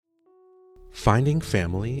Finding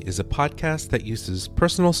Family is a podcast that uses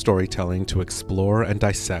personal storytelling to explore and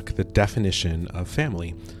dissect the definition of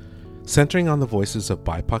family. Centering on the voices of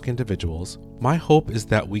BIPOC individuals, my hope is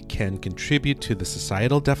that we can contribute to the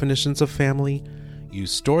societal definitions of family,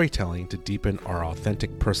 use storytelling to deepen our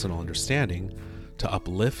authentic personal understanding, to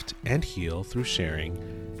uplift and heal through sharing,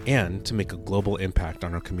 and to make a global impact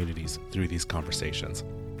on our communities through these conversations.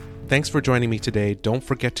 Thanks for joining me today. Don't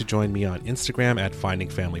forget to join me on Instagram at Finding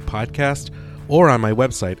Family Podcast or on my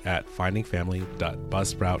website at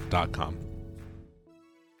findingfamily.buzzsprout.com.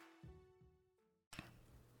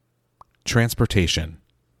 Transportation.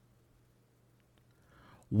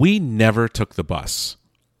 We never took the bus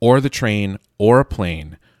or the train or a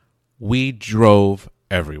plane. We drove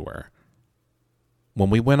everywhere. When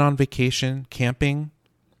we went on vacation, camping,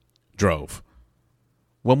 drove.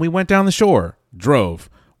 When we went down the shore, drove.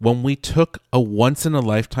 When we took a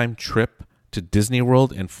once-in-a-lifetime trip to Disney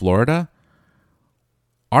World in Florida,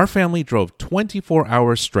 our family drove 24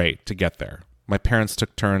 hours straight to get there. My parents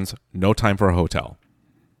took turns, no time for a hotel.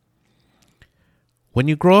 When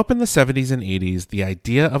you grow up in the 70s and 80s, the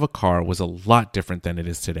idea of a car was a lot different than it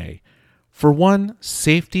is today. For one,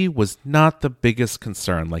 safety was not the biggest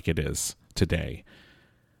concern like it is today.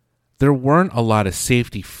 There weren't a lot of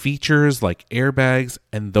safety features like airbags,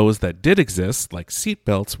 and those that did exist, like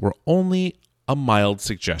seatbelts, were only a mild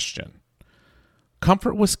suggestion.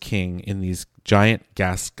 Comfort was king in these giant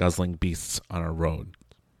gas-guzzling beasts on our road.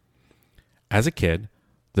 As a kid,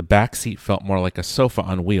 the back seat felt more like a sofa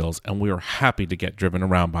on wheels, and we were happy to get driven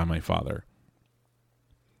around by my father.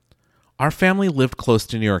 Our family lived close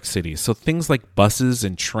to New York City, so things like buses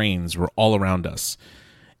and trains were all around us.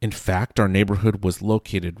 In fact, our neighborhood was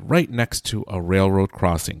located right next to a railroad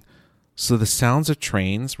crossing, so the sounds of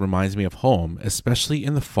trains reminds me of home, especially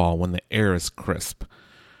in the fall when the air is crisp.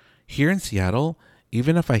 Here in Seattle,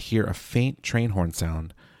 even if I hear a faint train horn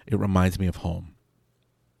sound, it reminds me of home.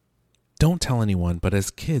 Don't tell anyone, but as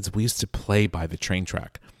kids, we used to play by the train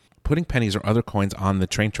track, putting pennies or other coins on the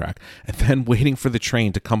train track and then waiting for the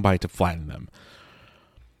train to come by to flatten them.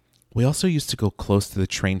 We also used to go close to the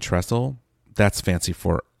train trestle. That's a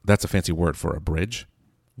fancy word for a bridge,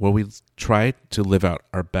 where we tried to live out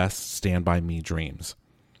our best Stand By Me dreams.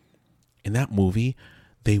 In that movie,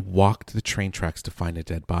 they walked the train tracks to find a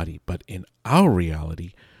dead body, but in our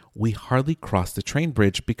reality, we hardly crossed the train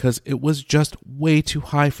bridge because it was just way too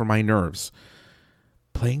high for my nerves.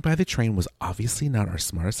 Playing by the train was obviously not our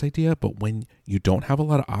smartest idea, but when you don't have a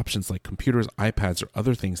lot of options like computers, iPads, or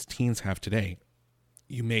other things teens have today,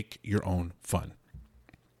 you make your own fun.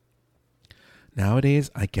 Nowadays,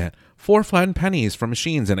 I get 4 flattened pennies from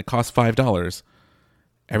machines and it costs $5.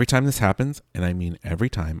 Every time this happens, and I mean every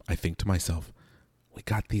time, I think to myself, we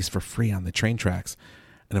got these for free on the train tracks.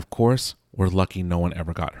 And of course, we're lucky no one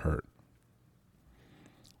ever got hurt.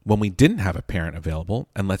 When we didn't have a parent available,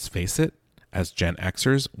 and let's face it, as Gen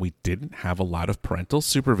Xers, we didn't have a lot of parental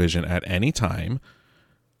supervision at any time,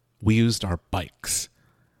 we used our bikes.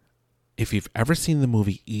 If you've ever seen the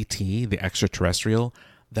movie E.T., the extraterrestrial,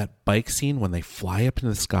 that bike scene when they fly up into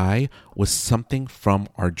the sky was something from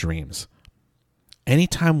our dreams.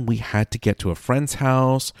 Anytime we had to get to a friend's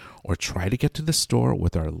house or try to get to the store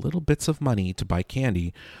with our little bits of money to buy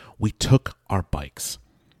candy, we took our bikes.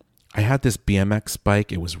 I had this BMX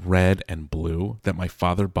bike. It was red and blue that my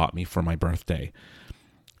father bought me for my birthday.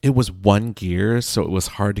 It was one gear, so it was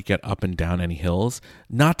hard to get up and down any hills.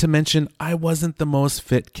 Not to mention, I wasn't the most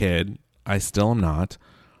fit kid. I still am not.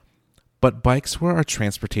 But bikes were our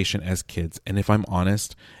transportation as kids, and if I'm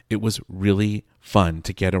honest, it was really fun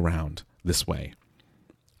to get around this way.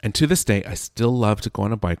 And to this day, I still love to go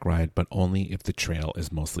on a bike ride, but only if the trail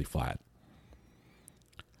is mostly flat.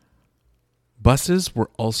 Buses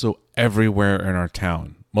were also everywhere in our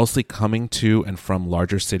town, mostly coming to and from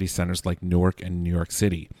larger city centers like Newark and New York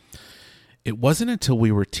City. It wasn't until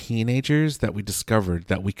we were teenagers that we discovered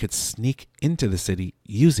that we could sneak into the city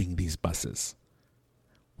using these buses.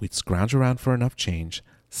 We'd scrounge around for enough change,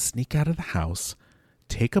 sneak out of the house,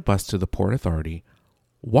 take a bus to the Port Authority,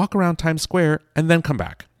 walk around Times Square, and then come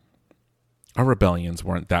back. Our rebellions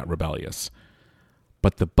weren't that rebellious,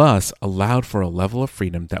 but the bus allowed for a level of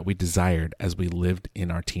freedom that we desired as we lived in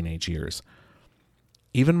our teenage years.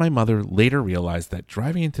 Even my mother later realized that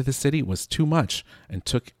driving into the city was too much and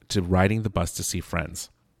took to riding the bus to see friends.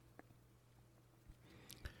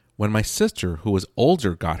 When my sister, who was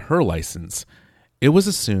older, got her license, it was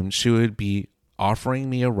assumed she would be offering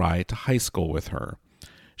me a ride to high school with her.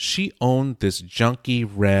 She owned this junky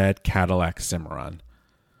red Cadillac Cimarron.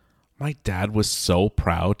 My dad was so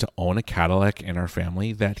proud to own a Cadillac in our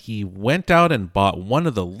family that he went out and bought one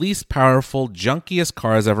of the least powerful, junkiest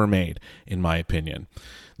cars ever made, in my opinion.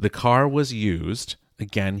 The car was used.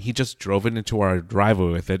 Again, he just drove it into our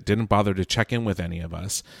driveway with it, didn't bother to check in with any of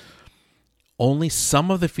us. Only some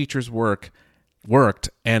of the features worked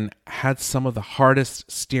and had some of the hardest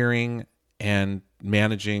steering and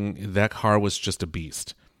managing. That car was just a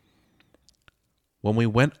beast. When we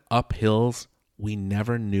went up hills, we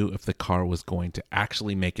never knew if the car was going to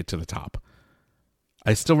actually make it to the top.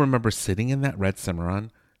 I still remember sitting in that red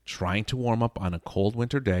Cimarron, trying to warm up on a cold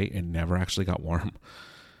winter day and never actually got warm,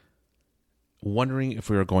 wondering if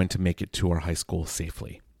we were going to make it to our high school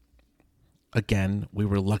safely. Again, we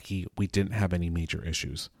were lucky we didn't have any major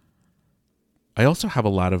issues. I also have a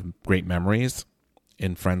lot of great memories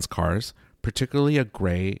in friends' cars, particularly a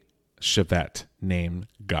gray Chevette named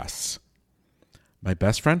Gus. My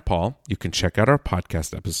best friend Paul, you can check out our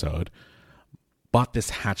podcast episode, bought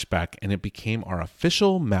this hatchback and it became our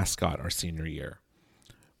official mascot our senior year.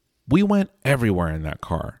 We went everywhere in that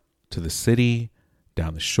car, to the city,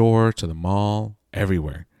 down the shore, to the mall,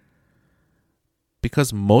 everywhere.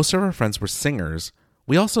 Because most of our friends were singers,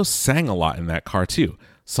 we also sang a lot in that car too.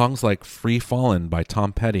 Songs like Free Fallin' by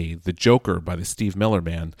Tom Petty, The Joker by the Steve Miller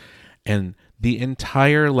Band, and the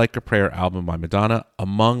entire Like a Prayer album by Madonna,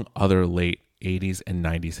 among other late 80s and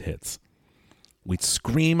 90s hits. We'd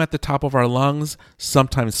scream at the top of our lungs,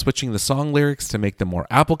 sometimes switching the song lyrics to make them more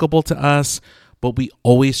applicable to us, but we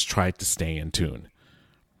always tried to stay in tune.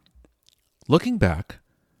 Looking back,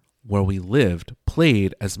 where we lived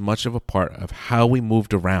played as much of a part of how we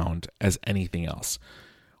moved around as anything else.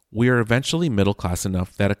 We were eventually middle class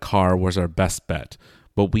enough that a car was our best bet,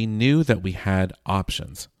 but we knew that we had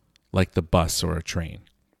options, like the bus or a train.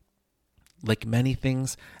 Like many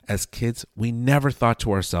things, as kids, we never thought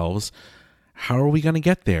to ourselves, how are we going to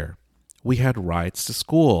get there? We had rides to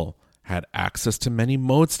school, had access to many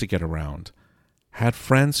modes to get around, had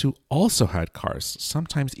friends who also had cars,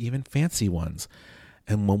 sometimes even fancy ones,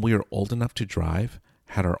 and when we were old enough to drive,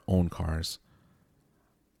 had our own cars.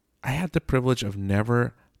 I had the privilege of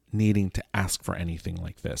never needing to ask for anything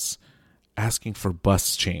like this, asking for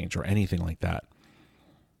bus change or anything like that.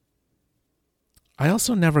 I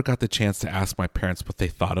also never got the chance to ask my parents what they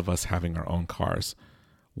thought of us having our own cars,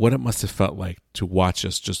 what it must have felt like to watch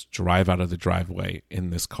us just drive out of the driveway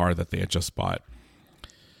in this car that they had just bought.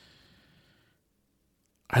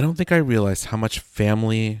 I don't think I realized how much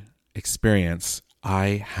family experience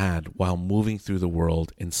I had while moving through the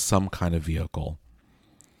world in some kind of vehicle.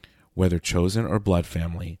 Whether chosen or blood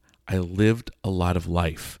family, I lived a lot of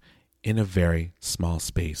life in a very small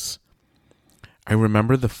space. I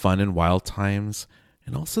remember the fun and wild times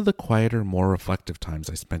and also the quieter, more reflective times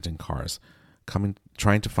I spent in cars,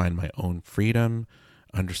 trying to find my own freedom,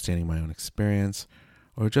 understanding my own experience,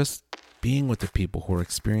 or just being with the people who are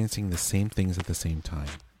experiencing the same things at the same time.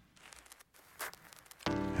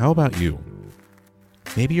 How about you?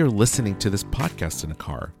 Maybe you're listening to this podcast in a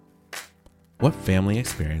car. What family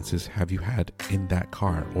experiences have you had in that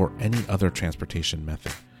car or any other transportation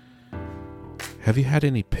method? Have you had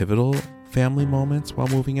any pivotal family moments while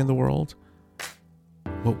moving in the world?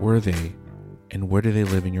 What were they, and where do they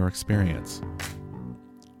live in your experience?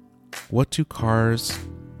 What do cars,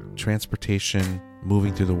 transportation,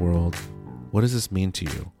 moving through the world, what does this mean to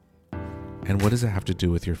you? And what does it have to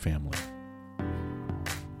do with your family?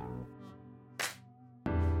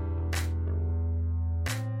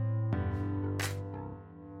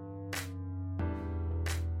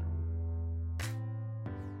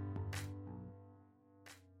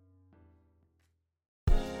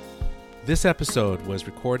 This episode was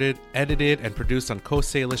recorded, edited, and produced on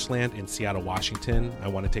Coast Salish land in Seattle, Washington. I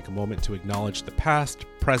want to take a moment to acknowledge the past,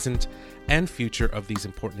 present, and future of these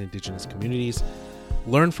important Indigenous communities.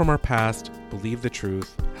 Learn from our past, believe the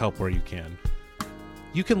truth, help where you can.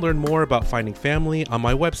 You can learn more about Finding Family on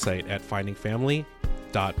my website at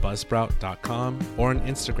findingfamily.buzzsprout.com or on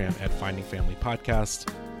Instagram at Finding Family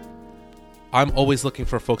Podcast. I'm always looking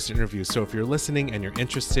for folks to interview, so if you're listening and you're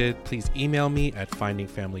interested, please email me at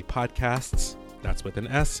findingfamilypodcasts, that's with an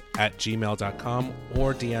S, @gmail.com,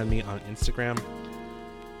 or DM me on Instagram.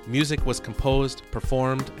 Music was composed,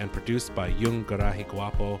 performed, and produced by Yung Garahi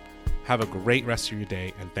Guapo. Have a great rest of your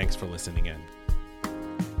day, and thanks for listening in.